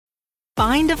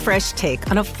Find a fresh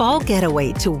take on a fall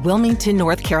getaway to Wilmington,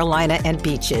 North Carolina and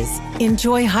beaches.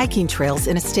 Enjoy hiking trails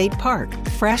in a state park,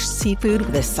 fresh seafood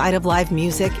with a side of live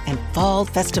music, and fall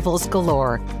festivals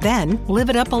galore. Then live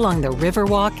it up along the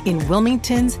Riverwalk in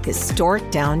Wilmington's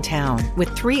historic downtown.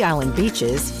 With 3 island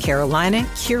beaches, Carolina,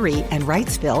 Curie, and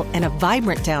Wrightsville, and a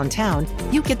vibrant downtown,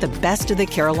 you get the best of the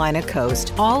Carolina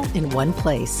coast all in one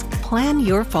place. Plan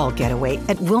your fall getaway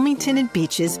at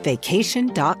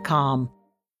WilmingtonandBeachesVacation.com.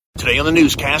 Today on the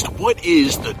newscast, what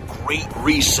is the Great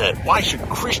Reset? Why should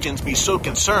Christians be so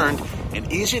concerned?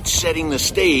 And is it setting the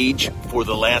stage for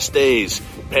the last days?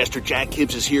 Pastor Jack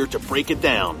Hibbs is here to break it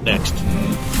down next.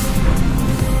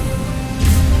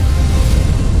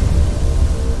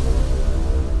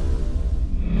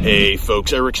 Hey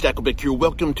folks, Eric Stakelbeck here.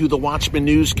 Welcome to the Watchman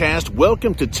Newscast.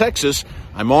 Welcome to Texas.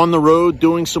 I'm on the road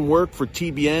doing some work for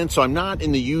TBN, so I'm not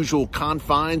in the usual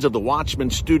confines of the Watchman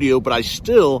studio, but I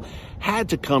still had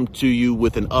to come to you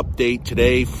with an update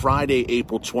today, Friday,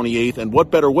 April 28th. And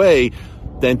what better way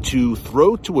than to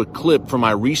throw to a clip from my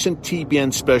recent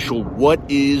TBN special, What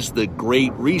is the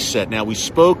Great Reset? Now, we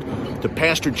spoke to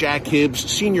Pastor Jack Hibbs,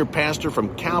 senior pastor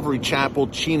from Calvary Chapel,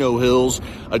 Chino Hills,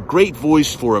 a great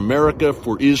voice for America,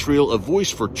 for Israel, a voice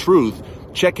for truth.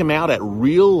 Check him out at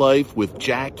Real Life with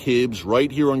Jack Hibbs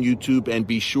right here on YouTube, and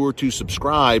be sure to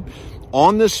subscribe.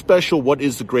 On this special, What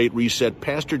is the Great Reset?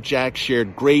 Pastor Jack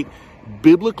shared great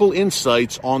biblical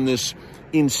insights on this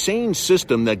insane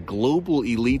system that global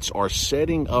elites are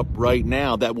setting up right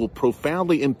now that will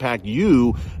profoundly impact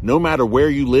you no matter where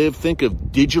you live. Think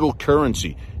of digital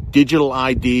currency, digital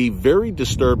ID, very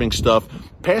disturbing stuff.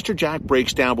 Pastor Jack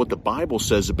breaks down what the Bible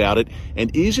says about it,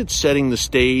 and is it setting the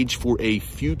stage for a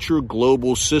future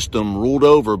global system ruled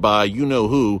over by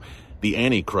you-know-who, the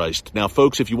Antichrist. Now,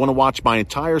 folks, if you want to watch my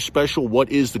entire special, What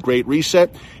is the Great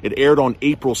Reset? It aired on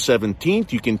April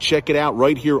 17th. You can check it out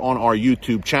right here on our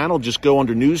YouTube channel. Just go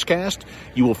under Newscast.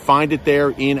 You will find it there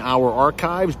in our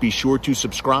archives. Be sure to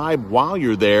subscribe while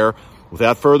you're there.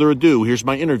 Without further ado, here's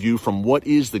my interview from What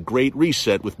is the Great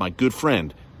Reset with my good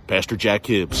friend, Pastor Jack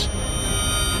Hibbs.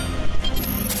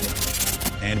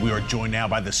 And we are joined now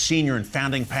by the senior and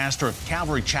founding pastor of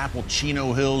Calvary Chapel,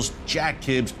 Chino Hills, Jack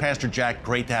Hibbs. Pastor Jack,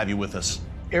 great to have you with us.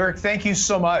 Eric, thank you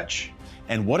so much.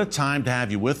 And what a time to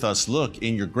have you with us. Look,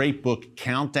 in your great book,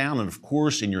 Countdown, and of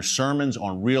course, in your sermons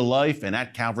on Real Life and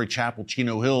at Calvary Chapel,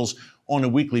 Chino Hills on a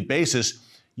weekly basis,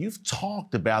 you've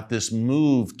talked about this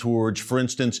move towards, for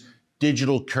instance,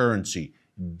 digital currency,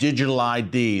 digital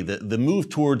ID, the move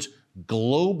towards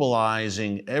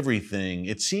globalizing everything.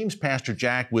 It seems, Pastor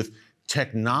Jack, with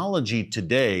technology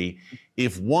today,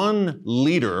 if one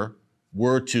leader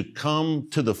were to come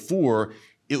to the fore,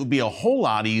 it would be a whole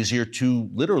lot easier to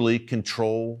literally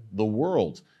control the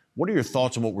world. What are your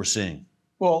thoughts on what we're seeing?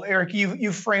 Well, Eric,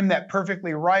 you framed that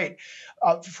perfectly right.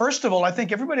 First of all, I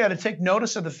think everybody ought to take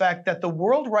notice of the fact that the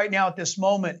world right now at this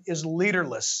moment is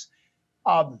leaderless.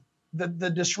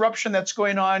 The disruption that's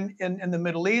going on in the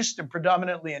Middle East and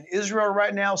predominantly in Israel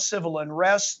right now, civil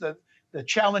unrest, the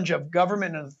challenge of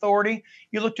government and authority.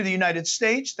 You look to the United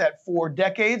States that for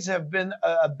decades have been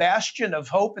a bastion of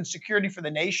hope and security for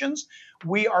the nations.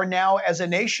 We are now, as a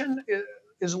nation,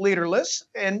 is leaderless.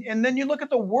 And then you look at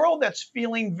the world that's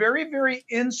feeling very, very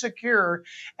insecure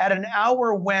at an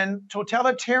hour when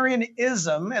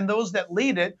totalitarianism and those that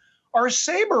lead it are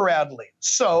saber-rattling.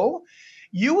 So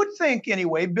you would think,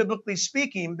 anyway, biblically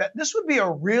speaking, that this would be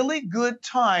a really good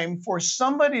time for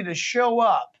somebody to show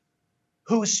up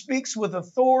who speaks with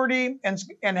authority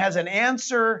and has an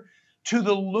answer to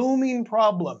the looming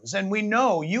problems. And we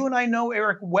know, you and I know,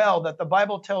 Eric, well, that the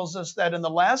Bible tells us that in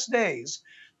the last days,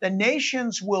 the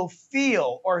nations will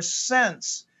feel or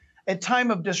sense a time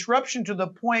of disruption to the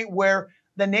point where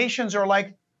the nations are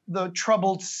like the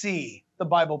troubled sea, the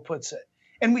Bible puts it.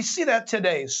 And we see that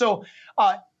today. So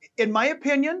in my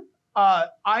opinion,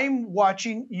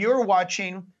 you're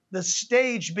watching the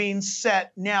stage being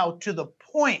set now to the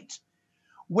point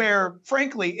where,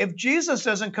 frankly, if Jesus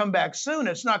doesn't come back soon,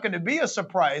 it's not going to be a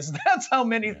surprise. That's how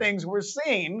many things we're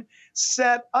seeing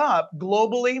set up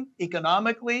globally,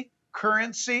 economically,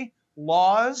 currency,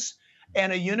 laws,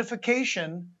 and a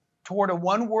unification toward a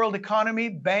one world economy,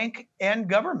 bank, and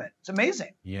government. It's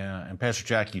amazing. Yeah, and Pastor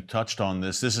Jack, you touched on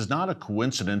this. This is not a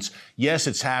coincidence. Yes,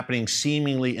 it's happening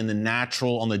seemingly in the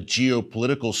natural, on the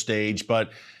geopolitical stage,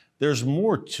 but there's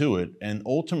more to it. And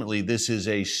ultimately, this is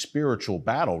a spiritual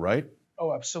battle, right?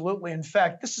 Oh, absolutely. In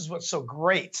fact, this is what's so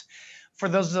great. For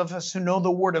those of us who know the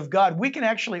Word of God, we can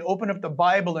actually open up the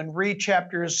Bible and read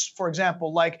chapters, for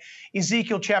example, like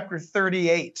Ezekiel chapter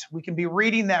 38. We can be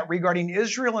reading that regarding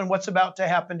Israel and what's about to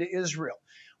happen to Israel.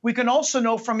 We can also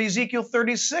know from Ezekiel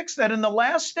 36 that in the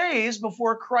last days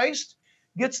before Christ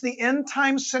gets the end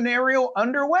time scenario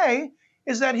underway,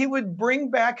 is that he would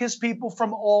bring back his people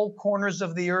from all corners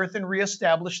of the earth and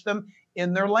reestablish them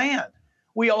in their land.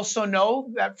 We also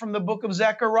know that from the book of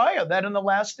Zechariah, that in the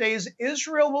last days,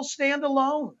 Israel will stand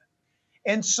alone.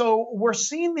 And so we're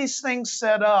seeing these things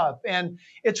set up, and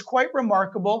it's quite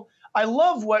remarkable. I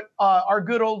love what our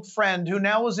good old friend, who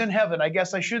now is in heaven, I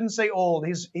guess I shouldn't say old,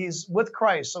 he's with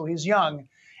Christ, so he's young,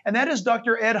 and that is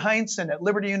Dr. Ed Heinzen at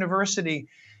Liberty University,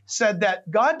 said that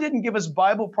God didn't give us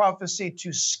Bible prophecy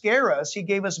to scare us. He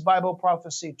gave us Bible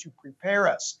prophecy to prepare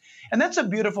us. And that's a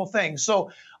beautiful thing.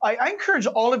 So I encourage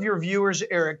all of your viewers,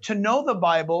 Eric, to know the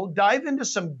Bible, dive into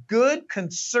some good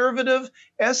conservative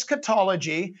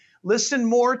eschatology, listen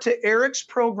more to Eric's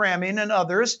programming and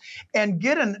others, and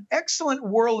get an excellent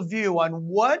worldview on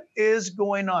what is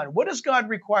going on. What does God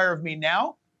require of me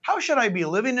now? How should I be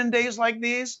living in days like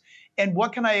these? And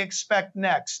what can I expect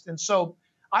next? And so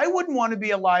I wouldn't want to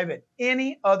be alive at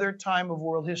any other time of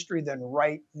world history than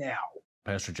right now.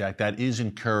 Pastor Jack, that is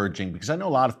encouraging, because I know a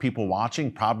lot of people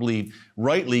watching probably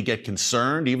rightly get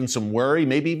concerned, even some worry,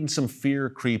 maybe even some fear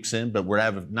creeps in, but we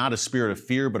have not a spirit of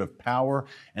fear, but of power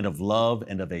and of love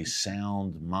and of a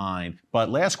sound mind. But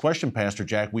last question, Pastor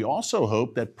Jack, we also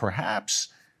hope that perhaps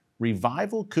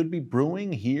revival could be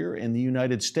brewing here in the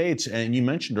United States. And you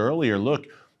mentioned earlier, look,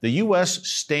 the U.S.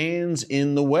 stands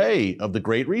in the way of the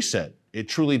Great Reset. It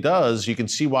truly does. You can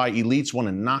see why elites want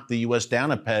to knock the U.S.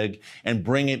 down a peg and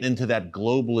bring it into that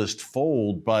globalist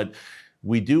fold. But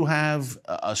we do have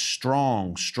a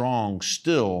strong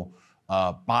still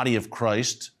body of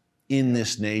Christ in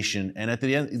this nation. And at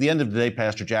the end of the day,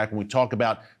 Pastor Jack, when we talk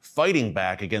about fighting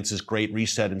back against this Great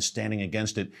Reset and standing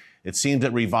against it, it seems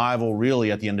that revival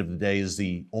really at the end of the day is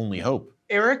the only hope.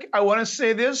 Eric, I want to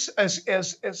say this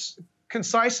as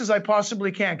concise as I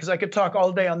possibly can, because I could talk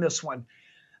all day on this one.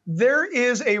 There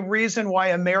is a reason why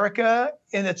America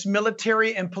in its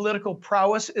military and political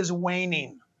prowess is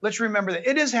waning. Let's remember that.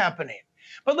 It is happening.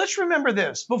 But let's remember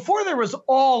this. Before there was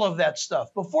all of that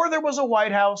stuff, before there was a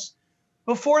White House,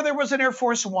 before there was an Air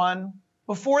Force One,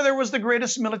 before there was the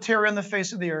greatest military on the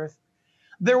face of the earth,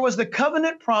 there was the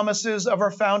covenant promises of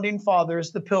our founding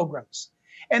fathers, the Pilgrims.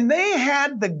 And they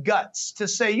had the guts to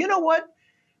say, you know what?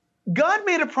 God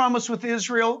made a promise with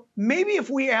Israel. Maybe if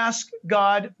we ask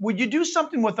God, would you do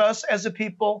something with us as a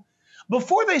people?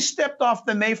 Before they stepped off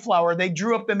the Mayflower, they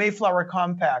drew up the Mayflower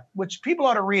Compact, which people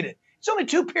ought to read it. It's only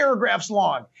 2 paragraphs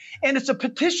long, and it's a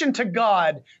petition to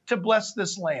God to bless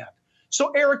this land. So,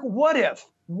 Eric, what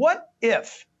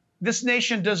if this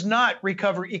nation does not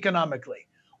recover economically?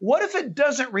 What if it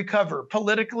doesn't recover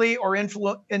politically or in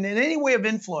any way of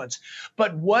influence?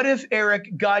 But what if,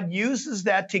 Eric, God uses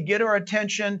that to get our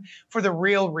attention for the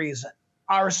real reason,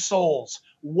 our souls?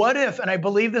 What if, and I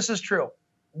believe this is true,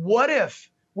 what if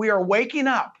we are waking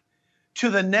up to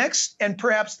the next and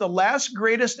perhaps the last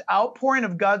greatest outpouring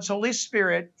of God's Holy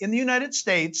Spirit in the United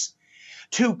States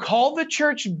to call the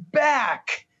church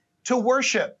back to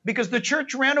worship, because the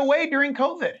church ran away during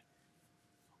COVID?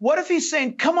 What if he's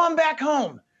saying, come on back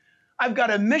home? I've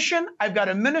got a mission, I've got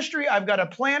a ministry, I've got a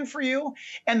plan for you.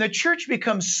 And the church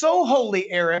becomes so holy,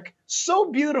 Eric,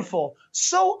 so beautiful,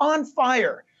 so on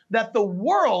fire, that the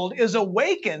world is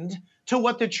awakened to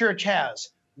what the church has.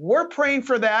 We're praying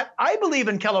for that. I believe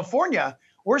in California,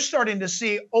 we're starting to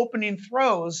see opening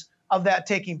throes of that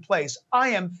taking place. I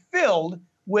am filled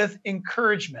with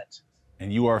encouragement.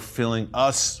 And you are filling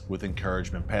us with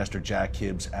encouragement, Pastor Jack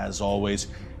Hibbs, as always.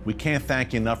 We can't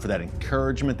thank you enough for that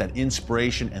encouragement, that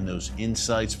inspiration, and those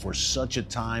insights for such a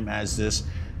time as this.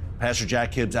 Pastor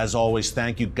Jack Hibbs, as always,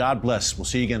 thank you. God bless. We'll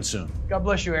see you again soon. God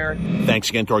bless you, Eric.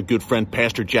 Thanks again to our good friend,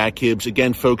 Pastor Jack Hibbs.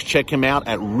 Again, folks, check him out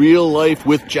at Real Life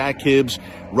with Jack Hibbs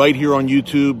right here on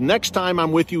YouTube. Next time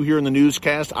I'm with you here in the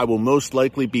newscast, I will most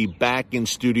likely be back in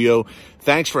studio.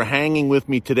 Thanks for hanging with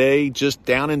me today, just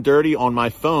down and dirty on my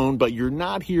phone, but you're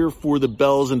not here for the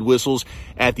bells and whistles.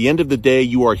 At the end of the day,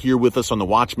 you are here with us on the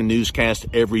Watchman Newscast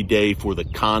every day for the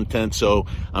content. So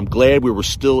I'm glad we were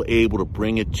still able to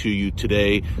bring it to you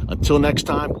today. Until next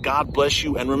time, God bless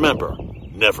you, and remember,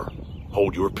 never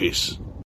hold your peace.